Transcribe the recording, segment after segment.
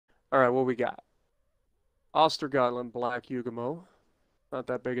Alright, what we got? Ostergotland, Black Yugamo. Not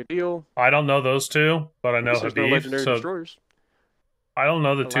that big a deal. I don't know those two, but I At know least there's no Habib. legendary So destroyers. I don't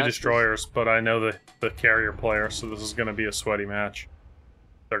know the two Alaska's. destroyers, but I know the carrier player. So this is going to be a sweaty match.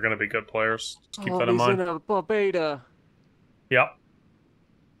 They're going to be good players. Just keep Oh, that in he's mind. in a beta. Yep.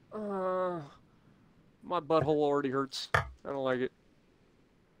 Uh, my butthole already hurts. I don't like it.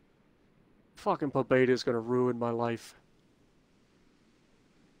 Fucking beta is gonna ruin my life.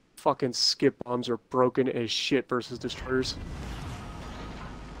 Fucking skip bombs are broken as shit versus destroyers.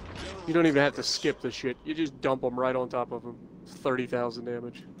 You don't even have to skip the shit. You just dump them right on top of them. 30,000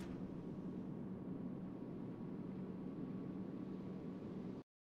 damage.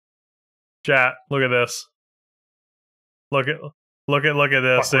 Chat, look at this. Look at this, Fuck,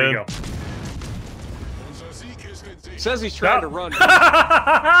 where'd he dude. go? Says he's trying to run.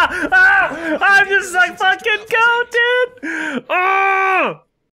 I'm just like, fucking go, dude! Oh!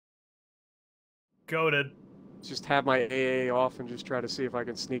 Goated. Just have my AA off and just try to see if I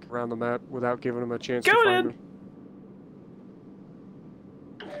can sneak around the map without giving him a chance to find me.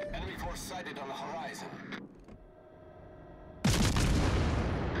 Enemy force sighted on the horizon.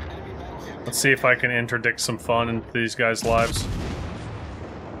 Let's see if I can interdict some fun into these guys' lives.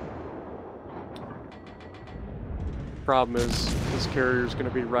 Problem is, this carrier's gonna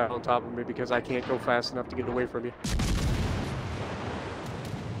be right on top of me because I can't go fast enough to get away from you.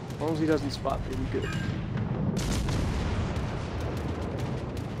 As long as he doesn't spot me, we're good.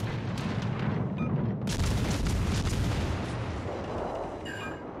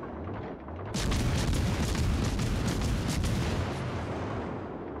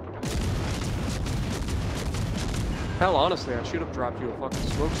 Hell, honestly, I should have dropped you a fucking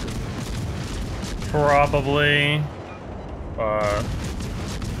smoke screen. Probably.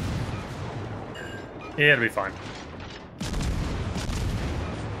 Yeah, it'll be fine.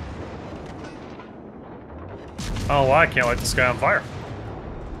 Oh, well, I can't light this guy on fire.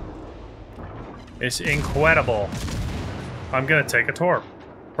 It's incredible. I'm gonna take a tour.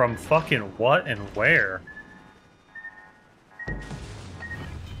 From fucking what and where?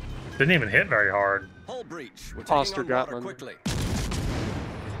 Didn't even hit very hard. Hull breach. We're Foster taking on water Gotland. quickly.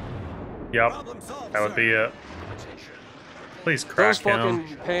 Yep, Problem solved, that would sir. be it. Please crack Those fucking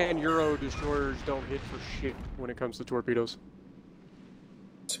him. pan-Euro destroyers don't hit for shit when it comes to torpedoes.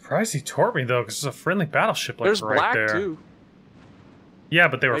 Surprised he torped me though, because it's a friendly battleship like There's right black there. too. Yeah,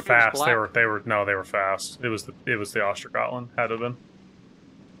 but they were Maybe it was fast. They black. were no, they were fast. It was the Ostergotland. Had to have been.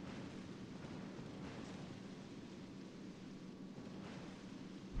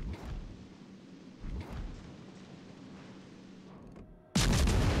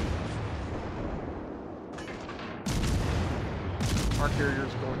 Our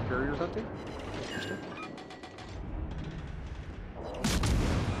carrier's going carrier hunting. Interesting.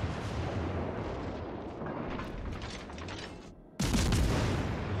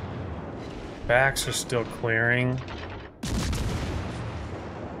 Backs are still clearing.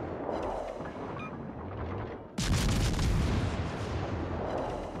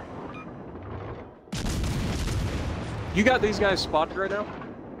 You got these guys spotted right now?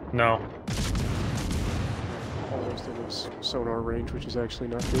 No. Almost in his sonar range, which is actually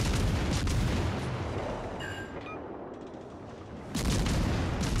not good.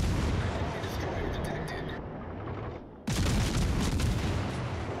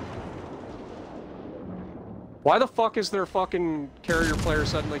 Why the fuck is their fucking carrier player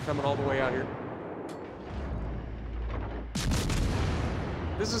suddenly coming all the way out here?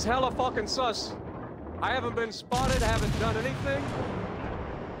 This is hella fucking sus. I haven't been spotted, haven't done anything.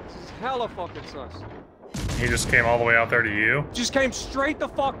 This is hella fucking sus. He just came all the way out there to you. Just came straight the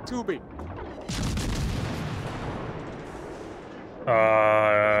fuck to me.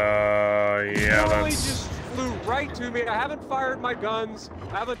 Yeah, Literally that's... just flew right to me. I haven't fired my guns.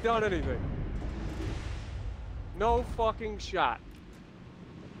 I haven't done anything. No fucking shot.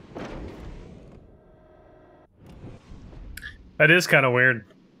 That is kind of weird.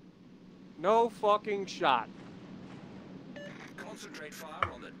 No fucking shot. Concentrate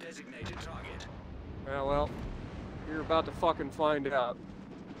fire on the designated target. Well, you're about to fucking find out.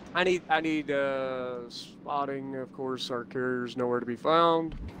 I need spotting, of course. Our carrier's nowhere to be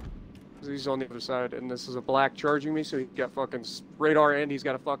found. He's on the other side, and this is a black charging me, so he got fucking radar, and he's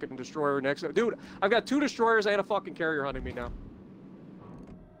got a fucking destroyer next to him. Dude, I've got 2 destroyers and a fucking carrier hunting me now.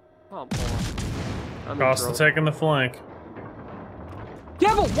 Come on. I'm in Costa trouble. taking the flank.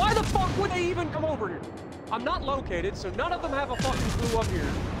 Yeah, but why the fuck would they even come over here? I'm not located, so none of them have a fucking clue up here.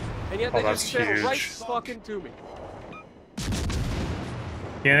 And yet they that's just sail huge. right fucking to me.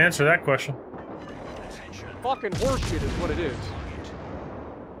 Can't answer that question. Fucking horseshit is what it is.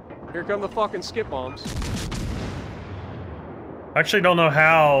 Here come the fucking skip bombs. I actually don't know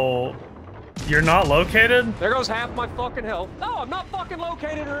how... You're not located? There goes half my fucking health. No, I'm not fucking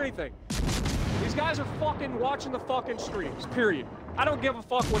located or anything. These guys are fucking watching the fucking streams, period. I don't give a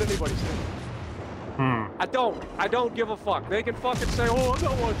fuck what anybody's saying. I don't give a fuck. They can fucking say, oh, I'm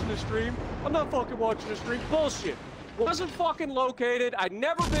not watching the stream. I'm not fucking watching the stream. Bullshit. Wasn't fucking located. I'd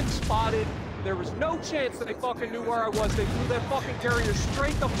never been spotted. There was no chance that they fucking knew where I was. They flew that fucking carrier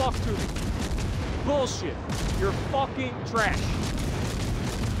straight the fuck to me. Bullshit. You're fucking trash.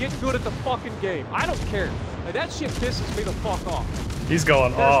 Get good at the fucking game. I don't care. Like, that shit pisses me the fuck off. He's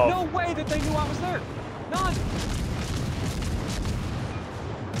going off. There's no way that they knew I was there. None.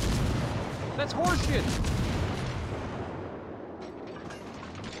 That's horseshit.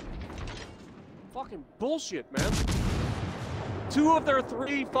 Fucking bullshit, man. 2 of their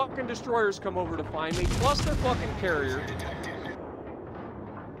 3 fucking destroyers come over to find me, plus their fucking carrier.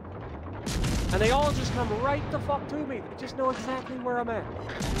 And they all just come right the fuck to me. They just know exactly where I'm at.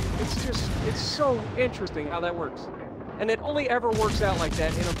 It's so interesting how that works. And it only ever works out like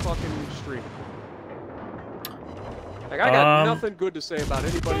that in a fucking stream. Like, I got nothing good to say about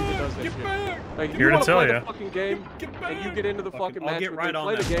anybody that does that shit. Like, if you want to play the fucking game and you get into the fucking match with me,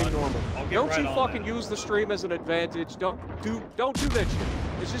 play the game normal. Don't you fucking use the stream as an advantage. Don't do that shit.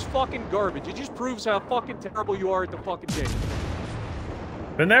 It's just fucking garbage. It just proves how fucking terrible you are at the fucking game.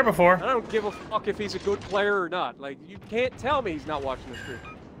 Been there before. I don't give a fuck if he's a good player or not. Like, you can't tell me he's not watching the stream.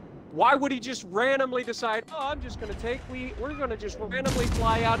 Why would he just randomly decide, oh, I'm just gonna we're gonna just randomly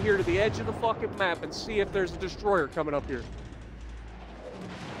fly out here to the edge of the fucking map and see if there's a destroyer coming up here?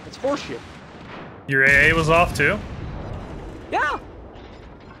 It's horseshit. Your AA was off too? Yeah!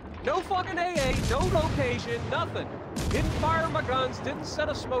 No fucking AA, no location, nothing. Didn't fire my guns, didn't set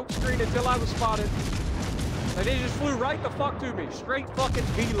a smoke screen until I was spotted. And they just flew right the fuck to me. Straight fucking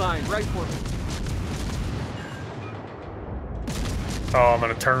beeline right for me. Oh, I'm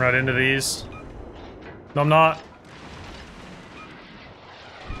gonna turn right into these. No, I'm not.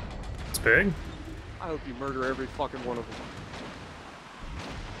 It's big. I hope you murder every fucking one of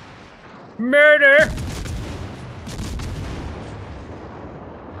them. Murder!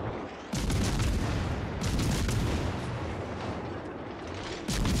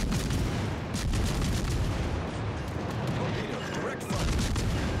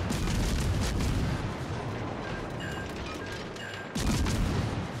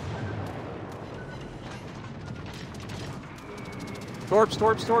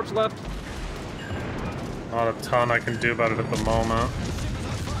 Torps left. Not a ton I can do about it at the moment.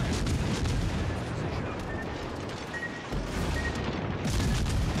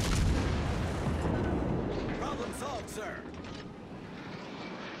 Problem solved, sir.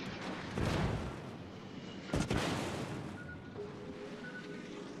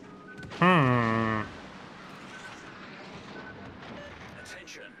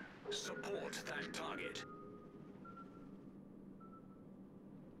 Attention. Support that target.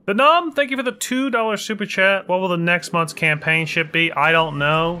 The Num, thank you for the $2 super chat. What will the next month's campaign ship be? I don't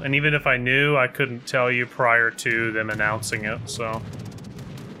know, and even if I knew, I couldn't tell you prior to them announcing it, so.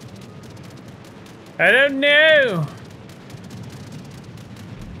 I don't know!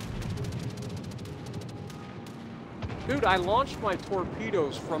 Dude, I launched my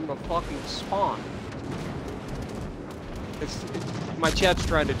torpedoes from the fucking spawn. My chat's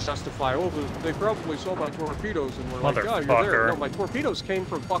trying to justify, oh, they probably saw my torpedoes and were like, oh, you're there. No, my torpedoes came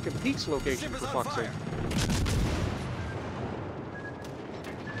from fucking Pete's location, for fuck's sake.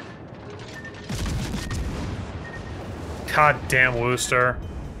 God damn Worcester.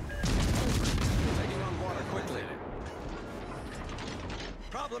 Taking on water quickly.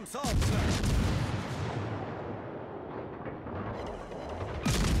 Problem solved, sir.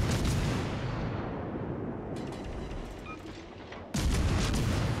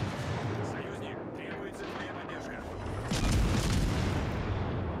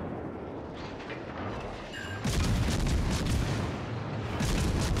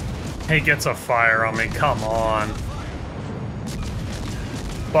 He gets a fire on me, come on.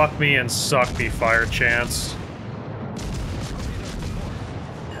 Fuck me and suck me, fire chance.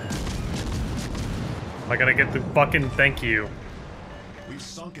 I gotta get the fucking thank you. We've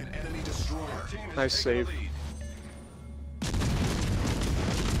sunk an enemy destroyer. Nice save.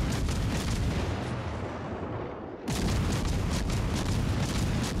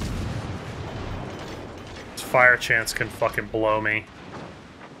 This fire chance can fucking blow me.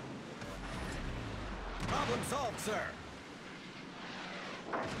 Problem solved, sir.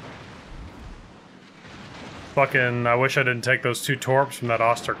 Fucking, I wish I didn't take those 2 torps from that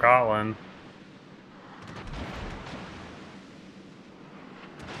Ostergotland.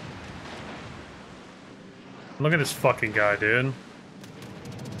 Look at this fucking guy, dude.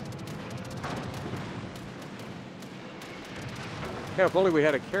 Yeah, if only we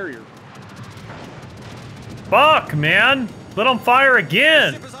had a carrier. Fuck, man! Let him fire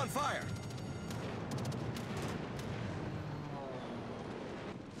again! Ship is on fire.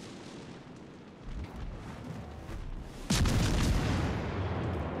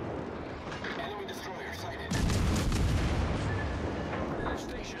 Enemy destroyer sighted. All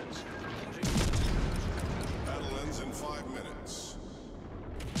stations reporting. Battle ends in 5 minutes.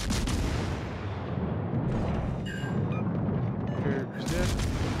 Carrier's dead.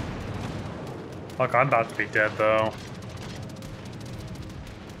 Fuck, I'm about to be dead, though.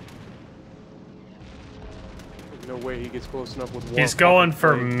 There's no way he gets close enough with one. He's going fucking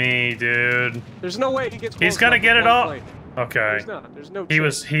for plane. me, dude. There's no way he gets close He's gonna enough get with it one off. plane. Okay. There's not. There's no He chance.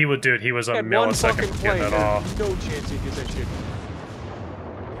 was, he would, dude, he was a Had one millisecond fucking from getting plane, that off. there's no chance he gets that shit.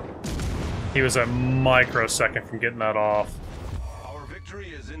 He was a microsecond from getting that off. Our victory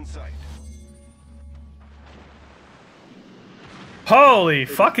is in sight. Holy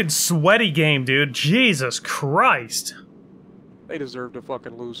fucking sweaty game, dude. Jesus Christ. They deserve to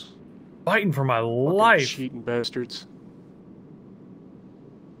fucking lose. Fighting for my Fucking life. cheating bastards.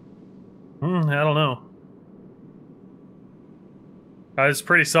 I don't know. It's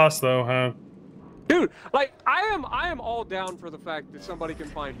pretty sus though, huh? Dude, like I am all down for the fact that somebody can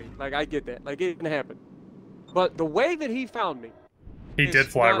find me. Like I get that. Like it can happen. But the way that he found me, He is did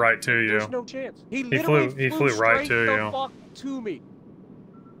fly not- right to you. There's no chance. He literally flew right straight to the you. fuck to me.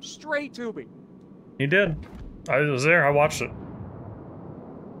 Straight to me. He did. I was there, I watched it.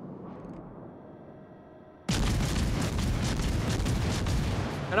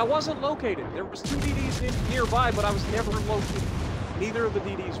 And I wasn't located. There was 2 DDs nearby, but I was never located. Neither of the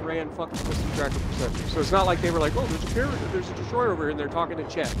DDs ran fucking system tracker perception. So it's not like they were like, oh, there's a carrier, there's a destroyer over here, and they're talking in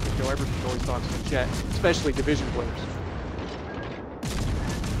chat. You know, everybody always talks in chat, especially division players.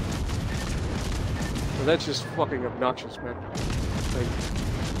 So that's just fucking obnoxious, man. Like,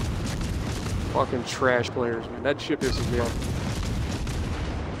 fucking trash players, man. That shit pisses me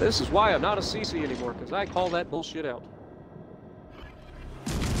off. This is why I'm not a CC anymore, because I call that bullshit out.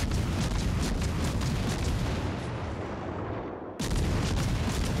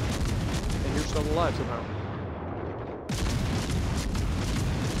 And you're still alive somehow.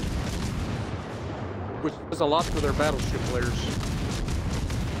 Which is a lot for their battleship players.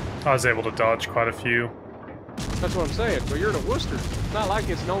 I was able to dodge quite a few. That's what I'm saying. But you're in a Worcester. It's not like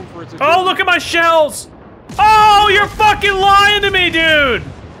it's known for its... Oh, look at my shells! Oh, you're fucking lying to me, dude!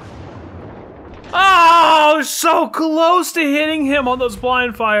 Oh, so close to hitting him on those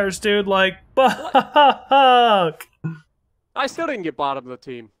blind fires, dude. Like, fuck. I still didn't get bottom of the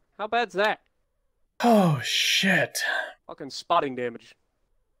team. How bad's that? Oh, shit. Fucking spotting damage.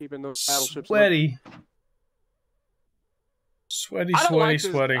 Keeping those battleships... Sweaty. Sweaty,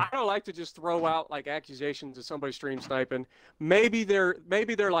 sweaty. I don't like to just throw out like accusations of somebody stream sniping. Maybe they're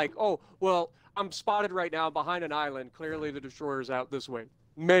like, oh, well, I'm spotted right now behind an island. Clearly the destroyer's out this way.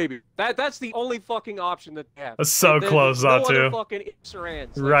 Maybe that's the only fucking option that they have. That's so close, no Zatu. other fucking ifs or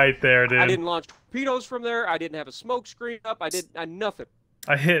ands. Like, Right there, dude. I didn't launch torpedoes from there. I didn't have a smoke screen up. I nothing.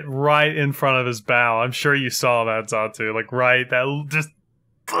 I hit right in front of his bow. I'm sure you saw that, Zatu. Like, right, that just...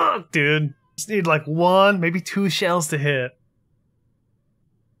 Fuck, dude. Just need like 1, maybe 2 shells to hit.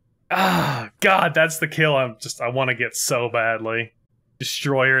 Ah, God, that's the kill I want to get so badly.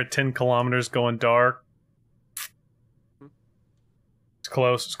 Destroyer at 10 kilometers going dark. It's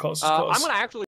close, it's close, it's close. I'm gonna actually